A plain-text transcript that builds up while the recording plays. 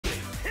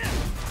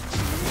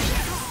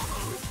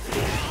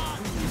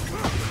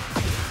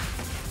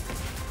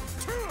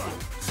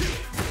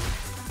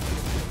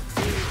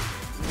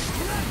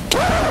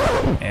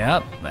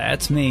Yep,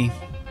 that's me.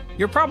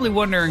 You're probably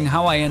wondering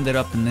how I ended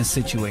up in this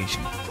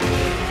situation.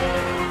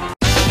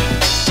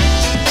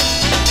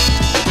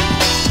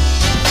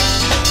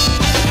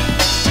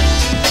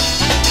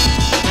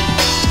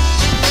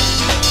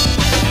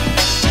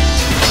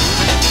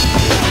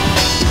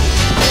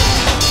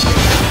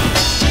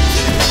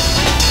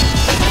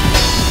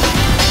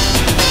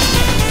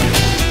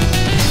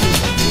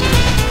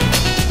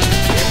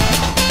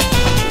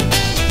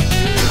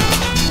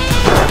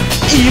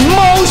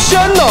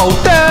 Emotional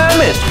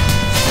damage!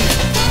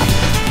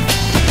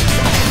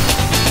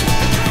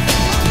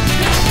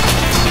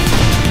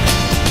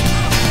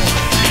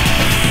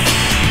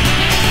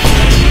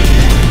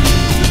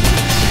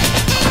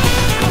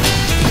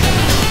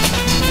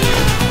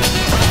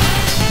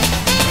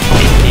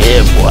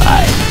 Yeah,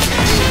 boy.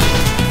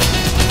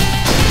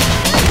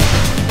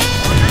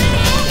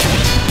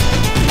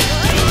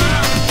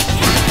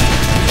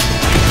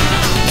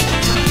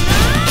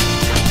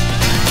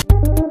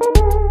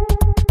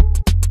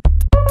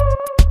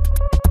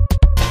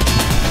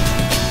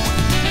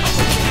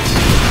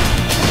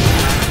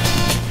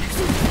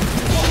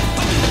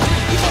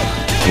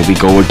 Here we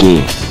go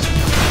again.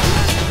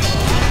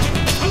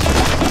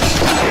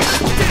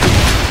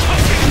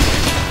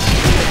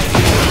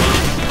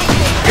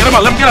 Get him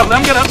up, let him get up, let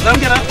him get up, let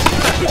him get up.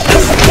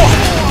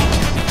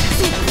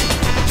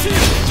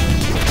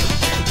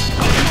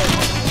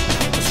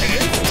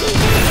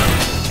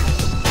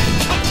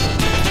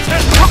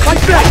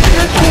 Fight back!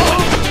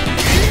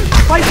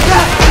 Fight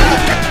back!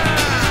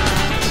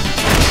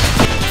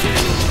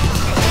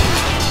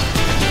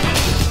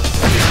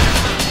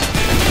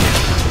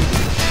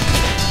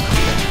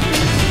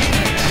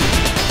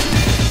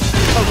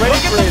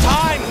 Look at the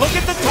time! Look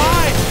at the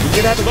time!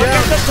 Look at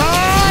the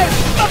time!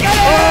 Look at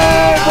it!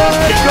 Oh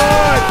my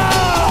God!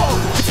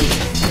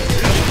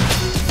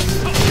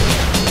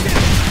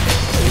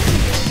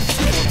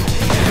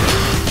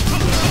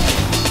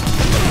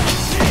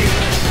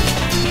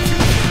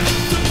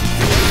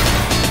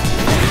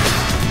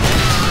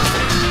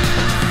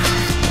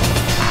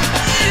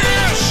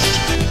 Yes!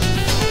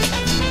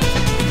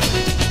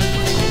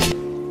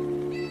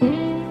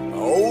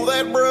 Oh,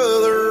 that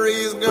brother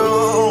is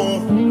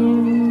gone.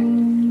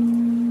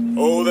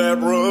 Oh, that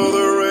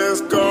brother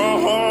is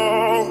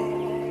gone.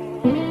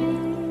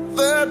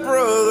 That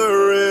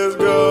brother is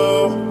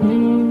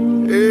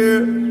gone.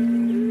 Yeah.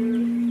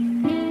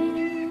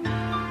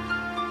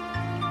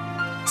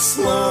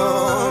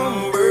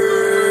 Slumber,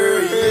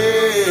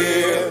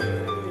 yeah.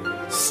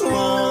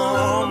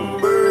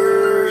 Slumber,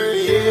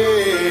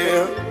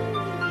 yeah.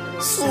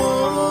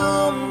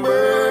 Slumber,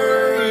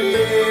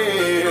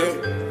 yeah.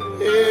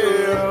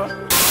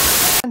 Yeah.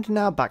 And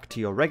now back to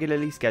your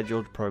regularly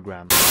scheduled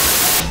program.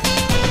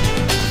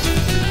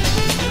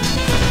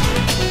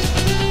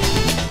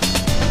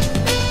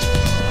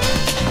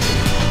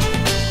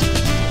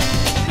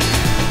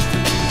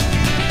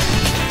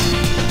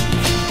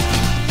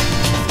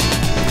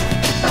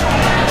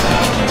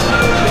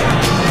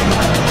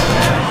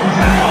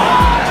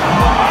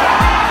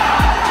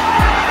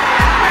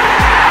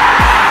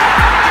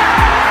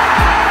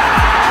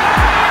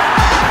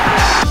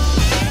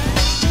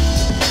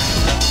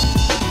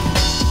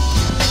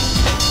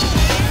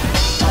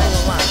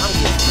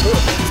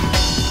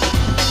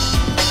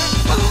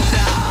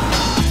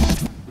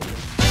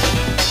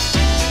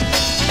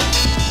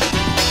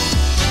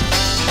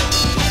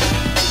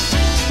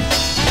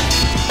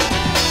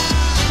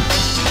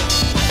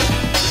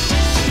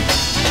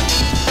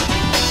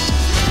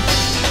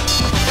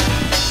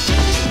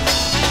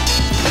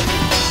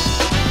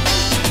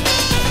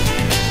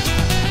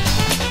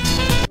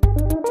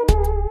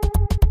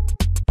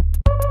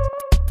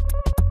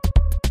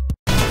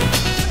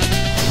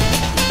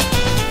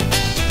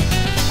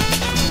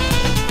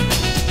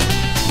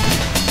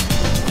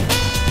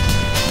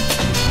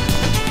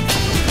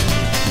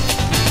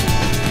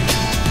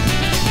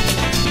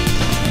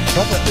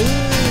 Brother,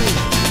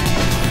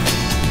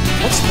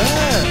 what's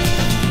that?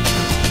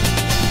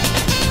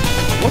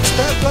 What's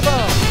that, brother?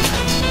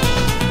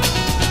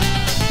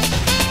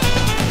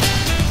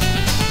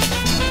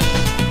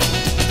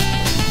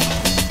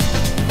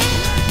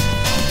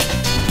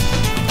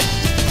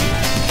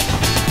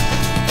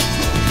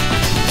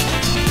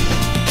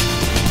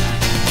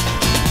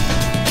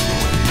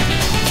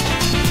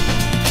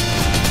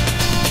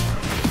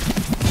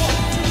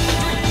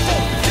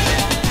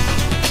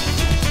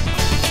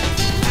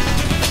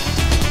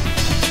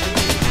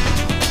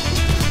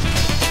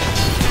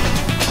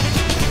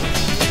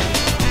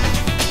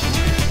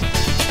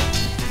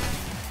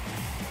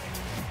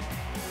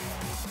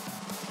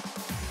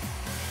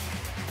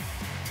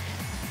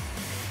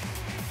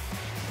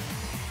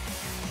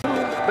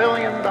 $1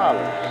 billion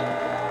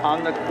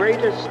on the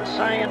greatest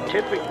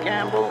scientific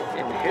gamble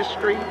in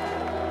history,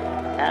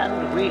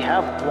 and we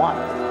have won.